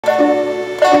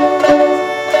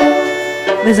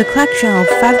With a collection of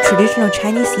 5 traditional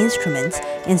Chinese instruments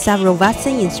and several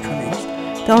Western instruments,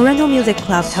 the Oriental Music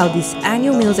Club held this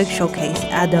annual music showcase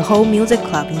at the Whole Music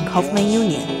Club in Kaufman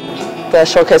Union. The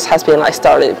showcase has been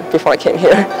started before I came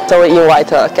here. So we invite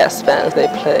guest bands, they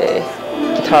play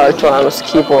guitar, drums,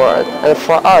 keyboard, and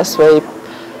for us we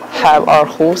have our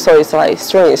hu, so it's like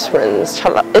string instruments.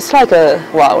 It's like a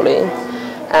violin,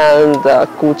 and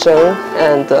guzheng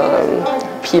and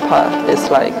pipa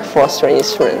is like 4-string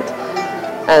instrument,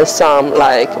 and some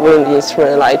like wind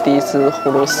instrument like dizi,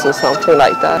 hulusi, something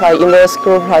like that. Like in this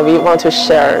group, we want to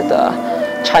share the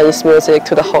Chinese music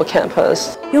to the whole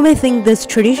campus. You may think these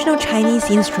traditional Chinese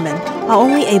instruments are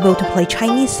only able to play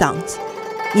Chinese songs.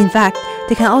 In fact,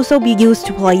 they can also be used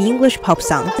to play English pop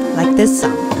songs, like this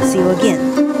song, See You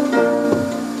Again.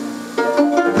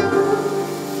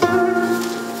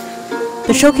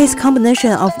 The showcase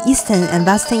combination of Eastern and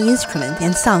Western instruments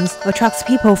and songs attracts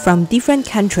people from different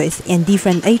countries and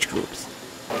different age groups.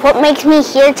 What makes me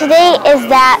here today is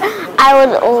that I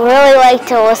would really like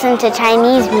to listen to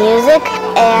Chinese music,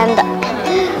 and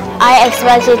I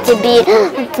expect it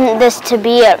to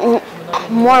be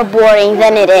more boring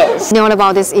than it is. I know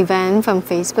about this event from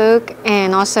Facebook,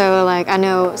 and also I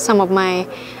know some of my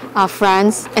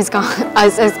friends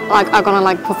are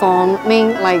gonna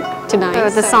performing tonight.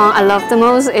 The song I love the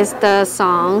most is the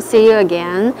song See You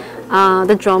Again.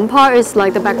 The drum part is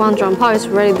the background drum part is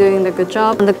really doing the good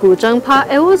job. And the guzheng part,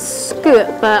 it was good,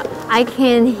 but I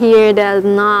can hear that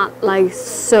not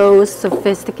so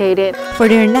sophisticated. For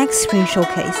their next spring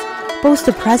showcase, both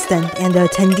the president and the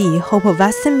attendee hope a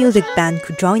Western music band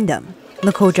could join them.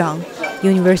 Nicole,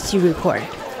 University Report.